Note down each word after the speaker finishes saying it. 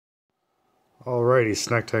Alrighty,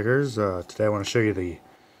 Snack Techers. Today I want to show you the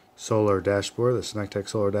solar dashboard, the Snack Tech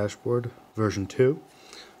Solar Dashboard version 2.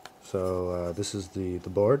 So this is the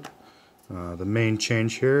board. The main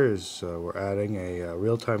change here is we're adding a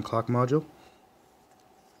real-time clock module.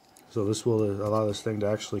 So this will allow this thing to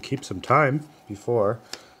actually keep some time. Before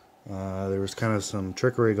there was kind of some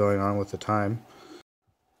trickery going on with the time.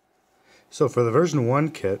 So for the version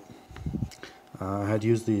 1 kit, I had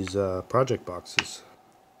used these project boxes.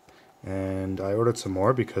 And I ordered some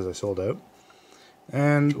more because I sold out.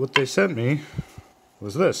 And what they sent me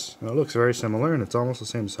was this. Now, it looks very similar and it's almost the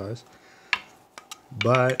same size,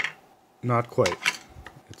 but not quite.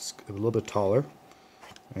 It's a little bit taller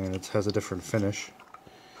and it has a different finish.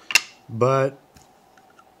 But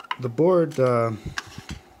the board,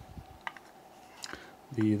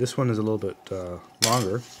 this one is a little bit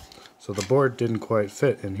longer, so the board didn't quite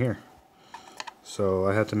fit in here. So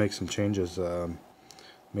I had to make some changes.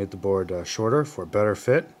 Made the board shorter for better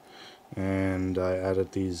fit, and I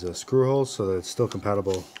added these screw holes so that it's still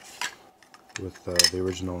compatible with the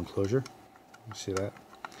original enclosure. You see that?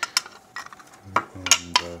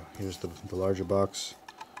 And here's the larger box.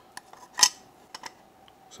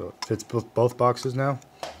 So it fits both boxes now.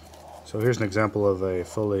 So here's an example of a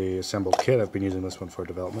fully assembled kit. I've been using this one for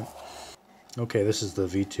development. Okay, this is the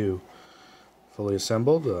V2 fully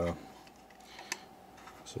assembled. So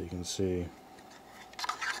you can see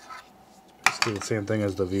the same thing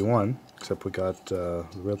as the V1, except we got the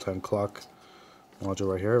real-time clock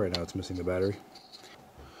module right here. Right now it's missing the battery.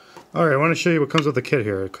 Alright, I want to show you what comes with the kit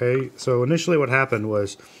here, okay? So initially what happened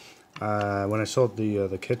was when I sold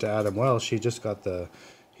the kit to Adam Wells, he just got the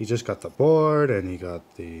board and he got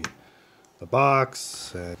the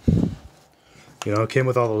box, and you know, it came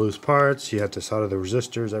with all the loose parts. You had to solder the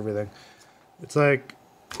resistors, everything. It's like,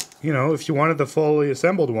 you know, if you wanted the fully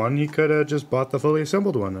assembled one, you could have just bought the fully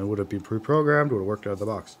assembled one. It would have been pre-programmed, would have worked out of the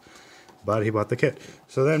box. But he bought the kit.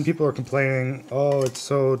 So then people are complaining, oh, it's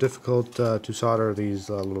so difficult to solder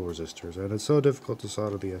these little resistors, and it's so difficult to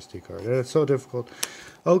solder the SD card, and it's so difficult.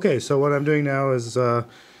 Okay, so what I'm doing now is I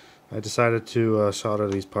decided to solder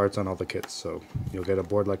these parts on all the kits. So you'll get a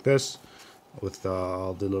board like this with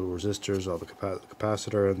all the little resistors, all the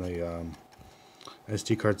capacitor, and the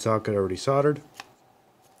SD card socket already soldered.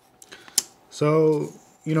 So,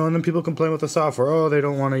 you know, and then people complain with the software. Oh, they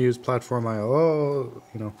don't want to use Platform IO. Oh,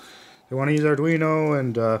 you know, they want to use Arduino.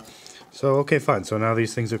 And so, okay, fine. So now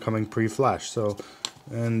these things are coming pre-flash. So,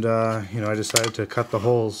 and, you know, I decided to cut the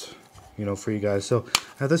holes, you know, for you guys. So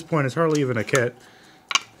at this point, it's hardly even a kit.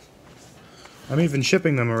 I'm even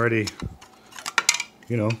shipping them already,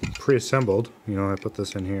 you know, pre-assembled. You know, I put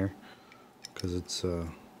this in here because it's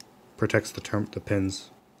protects the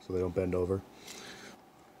pins so they don't bend over.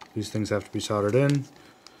 These things have to be soldered in.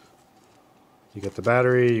 You get the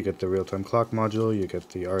battery, you get the real-time clock module, you get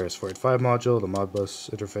the RS485 module, the Modbus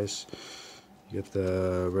interface, you get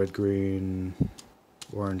the red, green,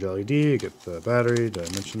 orange LED, you get the battery, did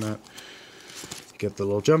I mention that? You get the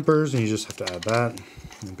little jumpers, and you just have to add that.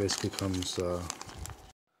 And it basically comes...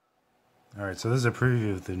 Alright, so this is a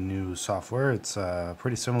preview of the new software. It's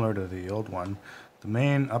pretty similar to the old one. The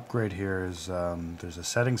main upgrade here is there's a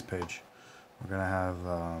settings page. We're going to have,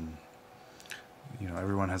 you know,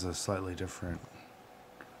 everyone has a slightly different,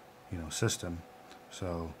 you know, system.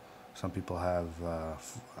 So some people have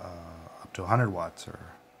up to 100 watts, or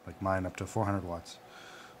like mine up to 400 watts.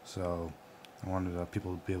 So I wanted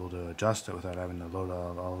people to be able to adjust it without having to load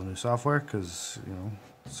all the new software, because, you know,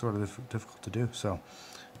 it's sort of difficult to do. So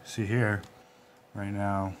see here, right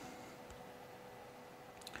now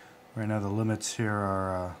the limits here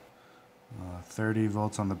are 30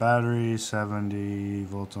 volts on the battery, 70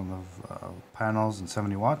 volts on the panels, and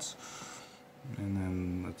 70 watts. And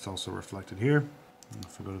then it's also reflected here. And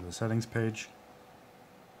if we go to the settings page,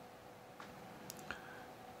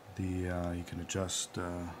 you can adjust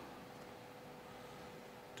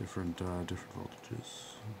different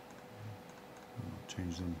voltages.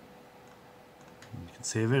 Change them. You can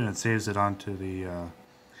save it, and it saves it onto the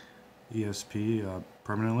ESP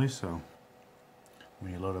permanently. So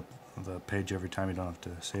when you load up the page every time, you don't have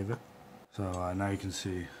to save it. So now you can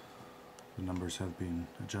see the numbers have been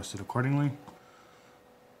adjusted accordingly.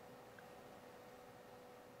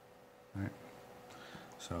 All right.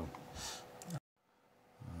 So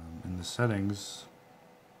in the settings,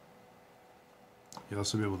 you'll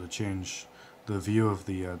also be able to change the view of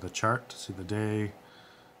the chart to see the day,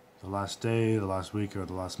 the last week, or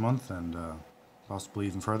the last month, and possibly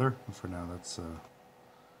even further. But for now, those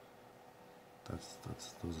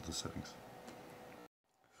are the settings.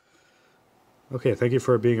 Okay, thank you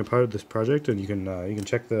for being a part of this project, and you can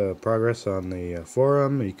check the progress on the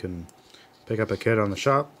forum. You can pick up a kit on the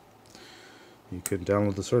shop. You can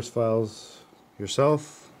download the source files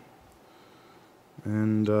yourself.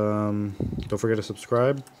 And don't forget to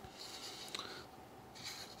subscribe.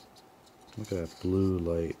 Look at that blue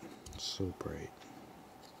light. It's so bright.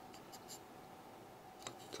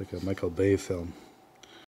 It's like a Michael Bay film.